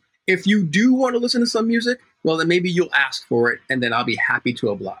transaction. If you do want to listen to some music, well, then maybe you'll ask for it, and then I'll be happy to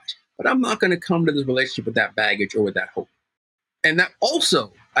oblige. But I'm not going to come to this relationship with that baggage or with that hope. And that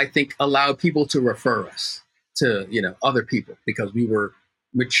also, I think, allowed people to refer us to, other people, because we were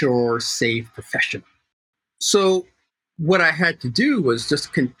mature, safe, professional. So what I had to do was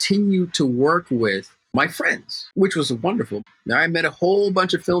just continue to work with my friends, which was wonderful. Now, I met a whole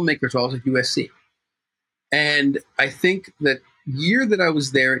bunch of filmmakers while I was at USC. And I think that year that I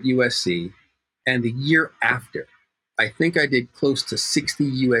was there at USC and the year after, I think I did close to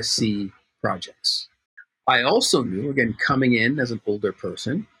 60 USC projects. I also knew, again, coming in as an older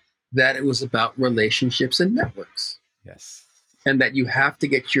person, that it was about relationships and networks. Yes. And that you have to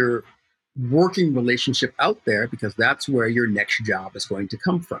get your working relationship out there, because that's where your next job is going to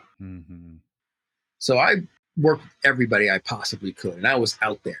come from. Mm-hmm. So I worked with everybody I possibly could, and I was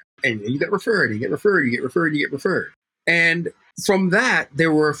out there. And you get referred, you get referred, you get referred, you get referred. And from that,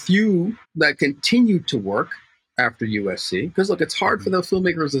 there were a few that continued to work after USC, because look, it's hard for those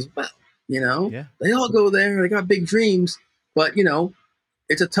filmmakers as well. Yeah. They all go there, they got big dreams, but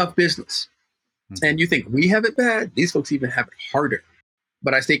it's a tough business. Mm-hmm. And you think we have it bad? These folks even have it harder.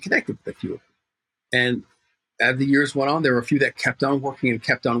 But I stayed connected with a few of them. And as the years went on, there were a few that kept on working,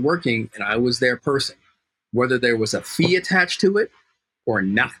 and I was their person. Whether there was a fee attached to it or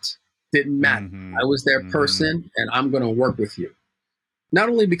not, didn't matter. Mm-hmm. I was their person, and I'm going to work with you. Not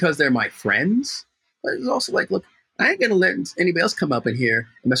only because they're my friends, but it's also like, look, I ain't going to let anybody else come up in here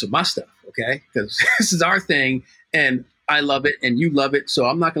and mess with my stuff, okay? Because this is our thing, and I love it, and you love it, so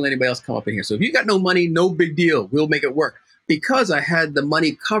I'm not going to let anybody else come up in here. So if you got no money, no big deal. We'll make it work. Because I had the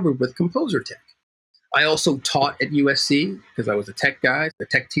money covered with Composer Tech. I also taught at USC because I was a tech guy. The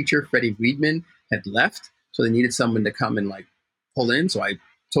tech teacher, Freddie Weidman, had left, so they needed someone to come and pull in. So I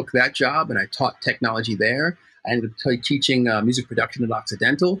took that job and I taught technology there. I ended up teaching music production at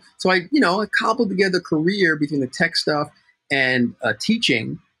Occidental. So I cobbled together a career between the tech stuff and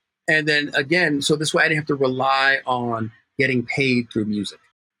teaching. And then again, so this way I didn't have to rely on getting paid through music.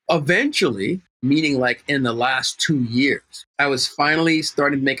 Eventually, meaning in the last 2 years, I was finally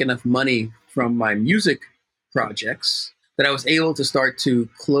starting to make enough money from my music projects that I was able to start to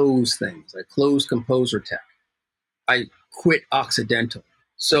close things. I closed Composer Tech. I quit Occidental.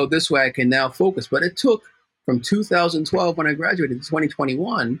 So this way I can now focus. But it took from 2012 when I graduated to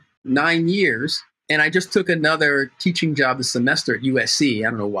 2021, 9 years. And I just took another teaching job this semester at USC.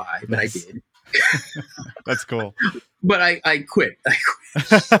 I don't know why, but I did. That's cool. But I quit.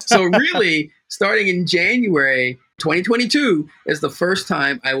 So really, starting in January 2022 is the first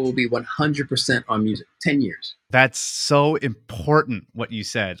time I will be 100% on music. 10 years. That's so important what you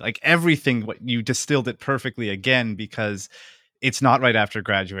said. Like everything, what you distilled it perfectly again, because it's not right after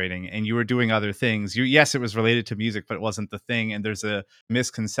graduating and you were doing other things. Yes, it was related to music, but it wasn't the thing. And there's a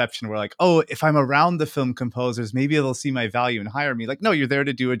misconception where like, oh, if I'm around the film composers, maybe they'll see my value and hire me. Like, no, you're there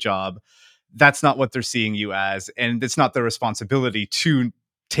to do a job. That's not what they're seeing you as. And it's not their responsibility to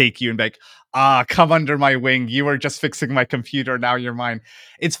take you and be like, come under my wing. You were just fixing my computer. Now you're mine.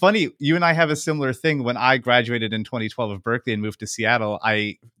 It's funny. You and I have a similar thing. When I graduated in 2012 of Berkeley and moved to Seattle,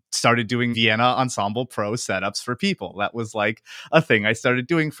 I started doing Vienna Ensemble Pro setups for people. That was like a thing I started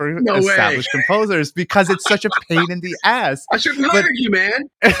doing for No established composers because it's such a pain in the ass. I shouldn't hire you, man.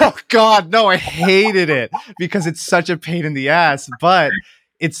 Oh God, no, I hated it because it's such a pain in the ass. But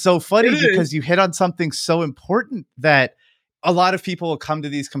it's so funny because you hit on something so important that a lot of people will come to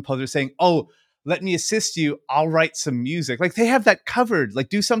these composers saying, oh, let me assist you. I'll write some music. Like they have that covered. Like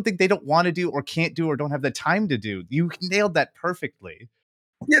do something they don't want to do or can't do or don't have the time to do. You nailed that perfectly.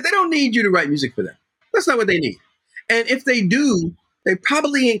 Yeah, they don't need you to write music for them. That's not what they need. And if they do, they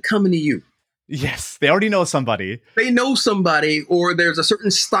probably ain't coming to you. Yes, they already know somebody. They know somebody, or there's a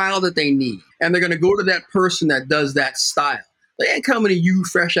certain style that they need, and they're going to go to that person that does that style. They ain't coming to you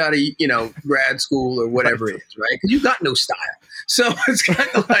fresh out of grad school or whatever it is, right? Because you got no style. So it's kind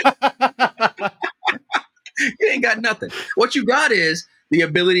of like you ain't got nothing. What you got is the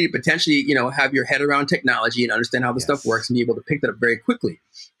ability to potentially, have your head around technology and understand how the stuff works and be able to pick that up very quickly.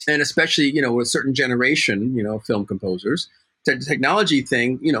 And especially, with a certain generation, film composers, the technology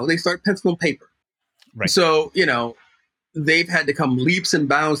thing, they start pencil and paper. Right. So, they've had to come leaps and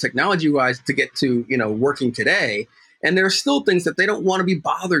bounds technology-wise to get to, working today. And there are still things that they don't want to be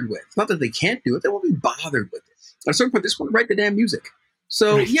bothered with. It's not that they can't do it. They won't be bothered with it. At a certain point, they just want to write the damn music.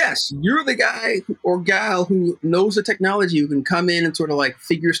 So, yes, you're the guy or gal who knows the technology, who can come in and sort of like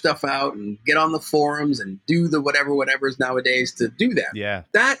figure stuff out and get on the forums and do the whatever is nowadays to do that. Yeah.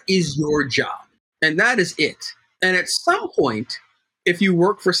 That is your job. And that is it. And at some point, if you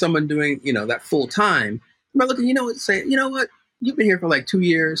work for someone doing, that full time, you might look and, say, you know what? You've been here for like 2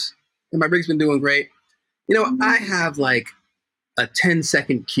 years and my rig's been doing great. I have like a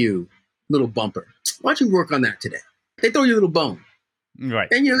 10-second cue, little bumper. Why don't you work on that today? They throw you a little bone. Right.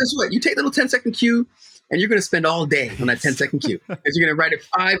 And guess what? You take the little 10-second cue and you're going to spend all day on that 10-second cue. Because you're going to write it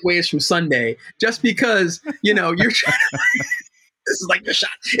 5 ways from Sunday just because, you're trying this is like the shot.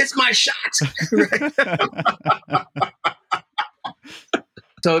 It's my shot. Right?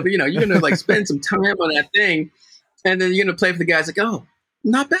 So, you're going to like spend some time on that thing. And then you're going to play for the guys like, oh,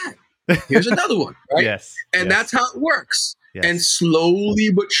 not bad. Here's another one, right? Yes. And that's how it works. Yes. And slowly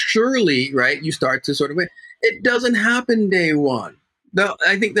but surely, right, you start to sort of, it doesn't happen day one. No,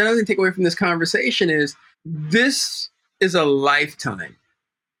 I think the other thing to take away from this conversation is this is a lifetime.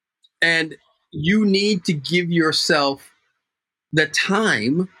 And you need to give yourself the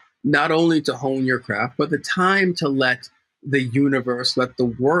time, not only to hone your craft, but the time to let the universe, let the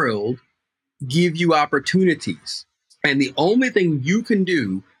world give you opportunities. And the only thing you can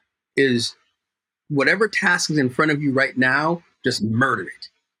do is whatever task is in front of you right now, just murder it.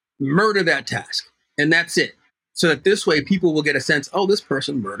 Murder that task. And that's it. So that this way people will get a sense, oh, this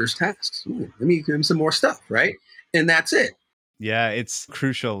person murders tasks. Ooh, let me give him some more stuff, right? And that's it. Yeah, it's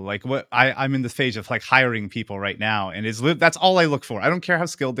crucial. Like I'm in the phase of like hiring people right now, and that's all I look for. I don't care how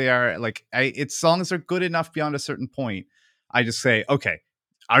skilled they are. Like it's as long as they're good enough beyond a certain point, I just say, okay,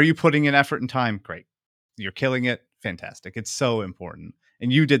 are you putting in effort and time? Great. You're killing it. Fantastic. It's so important.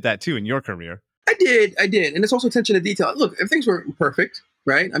 And you did that too in your career. I did. And it's also attention to detail. Look, if things were perfect,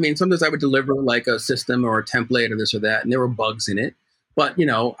 right? I mean, sometimes I would deliver like a system or a template or this or that, and there were bugs in it. But,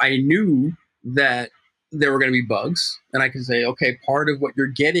 I knew that there were going to be bugs. And I could say, okay, part of what you're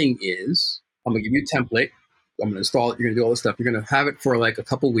getting is I'm going to give you a template. I'm going to install it. You're going to do all this stuff. You're going to have it for like a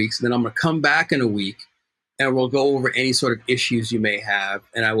couple of weeks. And then I'm going to come back in a week and we'll go over any sort of issues you may have.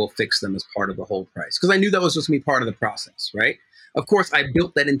 And I will fix them as part of the whole price. Because I knew that was just going to be part of the process, right? Of course, I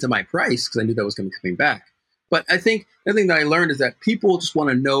built that into my price because I knew that was going to be coming back. But I think the thing that I learned is that people just want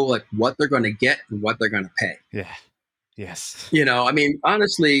to know like what they're going to get and what they're going to pay. Yeah. Yes. I mean,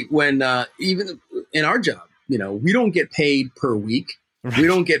 honestly, when even in our job, we don't get paid per week. Right. We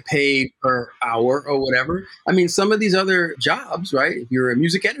don't get paid per hour or whatever. I mean, some of these other jobs, right? If you're a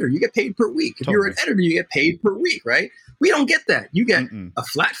music editor, you get paid per week. If you're an editor, you get paid per week, right? We don't get that. You get a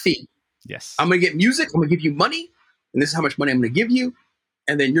flat fee. Yes. I'm going to get music. I'm going to give you money. And this is how much money I'm going to give you.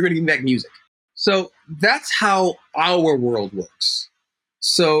 And then you're going to give me back music. So that's how our world works.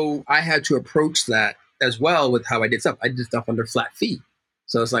 So I had to approach that as well with how I did stuff. I did stuff under flat fee.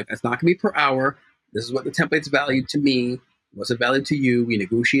 So it's like, it's not going to be per hour. This is what the template's valued to me. What's it valued to you? We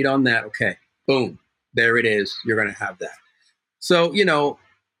negotiate on that. Okay, boom, there it is. You're going to have that. So,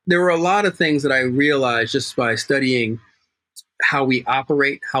 there were a lot of things that I realized just by studying how we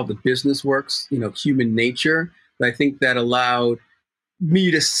operate, how the business works, human nature. But I think that allowed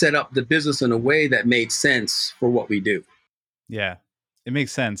me to set up the business in a way that made sense for what we do. Yeah, it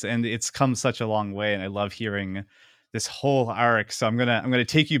makes sense. And it's come such a long way. And I love hearing this whole arc. So I'm gonna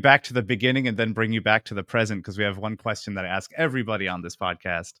take you back to the beginning and then bring you back to the present, because we have one question that I ask everybody on this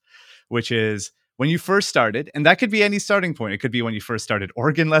podcast, which is when you first started, and that could be any starting point. It could be when you first started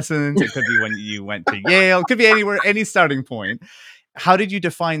organ lessons. It could be when you went to Yale. It could be anywhere, any starting point. How did you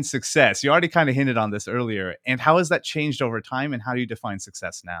define success? You already kind of hinted on this earlier. And how has that changed over time? And how do you define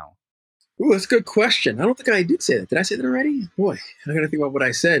success now? Ooh, that's a good question. I don't think I did say that. Did I say that already? Boy, I got to think about what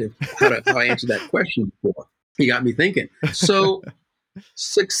I said, how I answered that question before. You got me thinking. So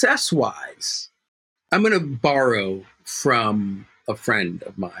success-wise, I'm going to borrow from a friend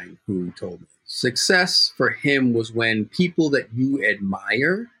of mine who told me success for him was when people that you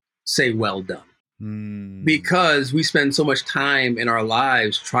admire say, well done. Because we spend so much time in our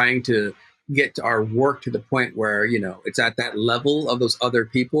lives trying to get to our work to the point where, it's at that level of those other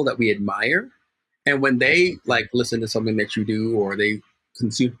people that we admire. And when they listen to something that you do, or they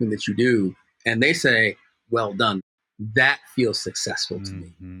consume something that you do, and they say, well done, that feels successful to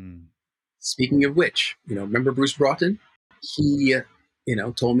me. Speaking of which, remember Bruce Broughton? He,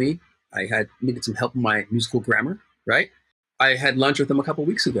 told me I needed some help with my musical grammar, right? I had lunch with him a couple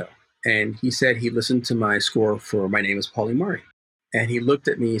weeks ago, and he said he listened to my score for My Name is Paulie Murray. And he looked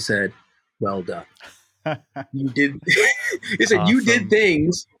at me and said, well done. You did. He said, awesome. You did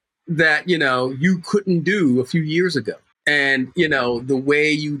things that, you couldn't do a few years ago. And, the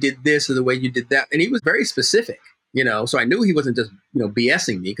way you did this or the way you did that. And he was very specific, so I knew he wasn't just,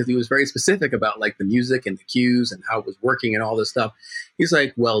 BSing me, because he was very specific about the music and the cues and how it was working and all this stuff. He's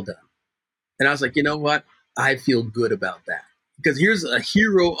like, well done. And I was like, you know what? I feel good about that, because here's a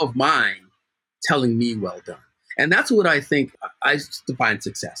hero of mine telling me well done. And that's what I think I define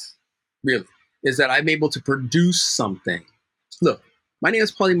success, really, is that I'm able to produce something. Look, My Name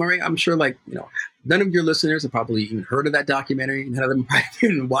is Paulie Murray. I'm sure none of your listeners have probably even heard of that documentary. None of them probably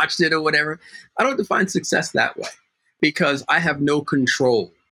even watched it or whatever. I don't define success that way, because I have no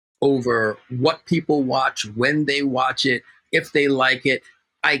control over what people watch, when they watch it, if they like it.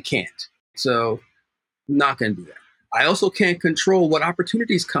 I can't. So I'm not going to do that. I also can't control what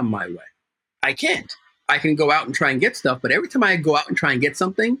opportunities come my way. I can't. I can go out and try and get stuff, but every time I go out and try and get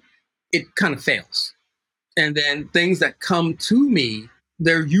something, it kind of fails. And then things that come to me,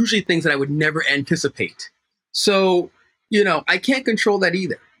 they're usually things that I would never anticipate. So, I can't control that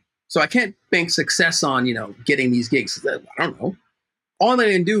either. So I can't bank success on, getting these gigs. I don't know. All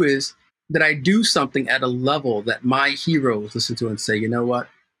I can do is that I do something at a level that my heroes listen to and say, you know what?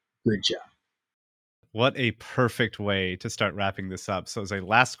 Good job. What a perfect way to start wrapping this up. So as a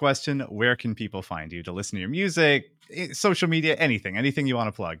last question, where can people find you to listen to your music, social media, anything you want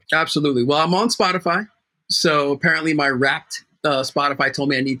to plug? Absolutely. Well, I'm on Spotify. So apparently my Wrapped Spotify told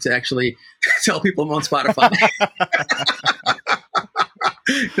me I need to actually tell people I'm on Spotify.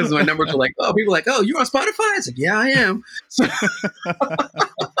 Because my numbers were people are like, oh, you're on Spotify? I said, yeah, I am. So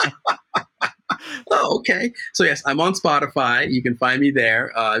oh, okay. So yes, I'm on Spotify. You can find me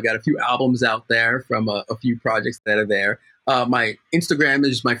there. I've got a few albums out there from a few projects that are there. My Instagram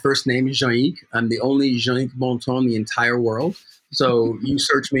is my first name, Jean-Yves. I'm the only Jean-Yves Bonton in the entire world. So you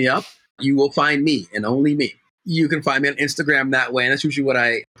search me up, you will find me and only me. You can find me on Instagram that way. And that's usually what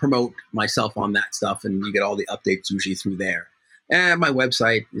I promote myself on, that stuff. And you get all the updates usually through there. And my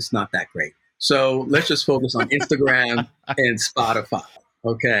website is not that great. So let's just focus on Instagram and Spotify.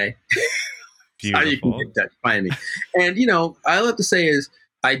 Okay. How you can get that, find me. And, all I have to say is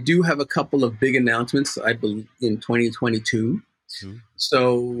I do have a couple of big announcements, I believe, in 2022. Mm-hmm.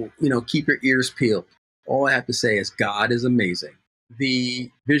 So, keep your ears peeled. All I have to say is God is amazing.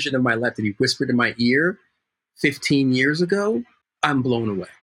 The vision of my life that he whispered in my ear 15 years ago, I'm blown away.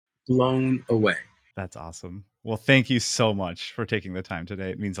 Blown away. That's awesome. Well, thank you so much for taking the time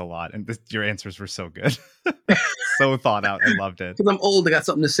today. It means a lot. And your answers were so good. So thought out. I loved it. Because I'm old, I got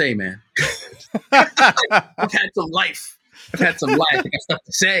something to say, man. I've had some life. I got stuff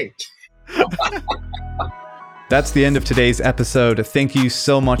to say. That's the end of today's episode. Thank you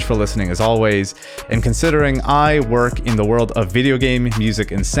so much for listening, as always. And considering I work in the world of video game,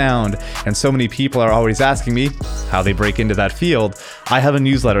 music, and sound, and so many people are always asking me how they break into that field, I have a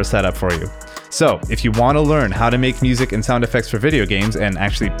newsletter set up for you. So if you want to learn how to make music and sound effects for video games and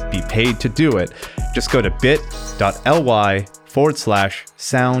actually be paid to do it, just go to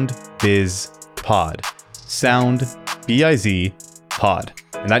bit.ly/soundbiztalk. Pod. Sound, B-I-Z, Pod.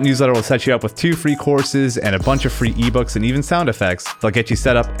 And that newsletter will set you up with 2 free courses and a bunch of free ebooks and even sound effects that'll get you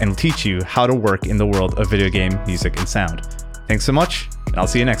set up and teach you how to work in the world of video game music and sound. Thanks so much, and I'll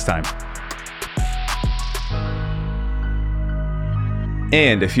see you next time.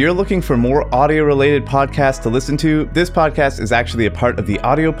 And if you're looking for more audio-related podcasts to listen to, this podcast is actually a part of the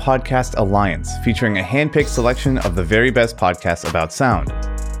Audio Podcast Alliance, featuring a hand-picked selection of the very best podcasts about sound.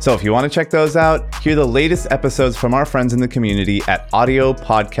 So if you want to check those out, hear the latest episodes from our friends in the community at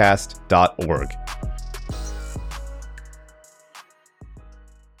audiopodcast.org.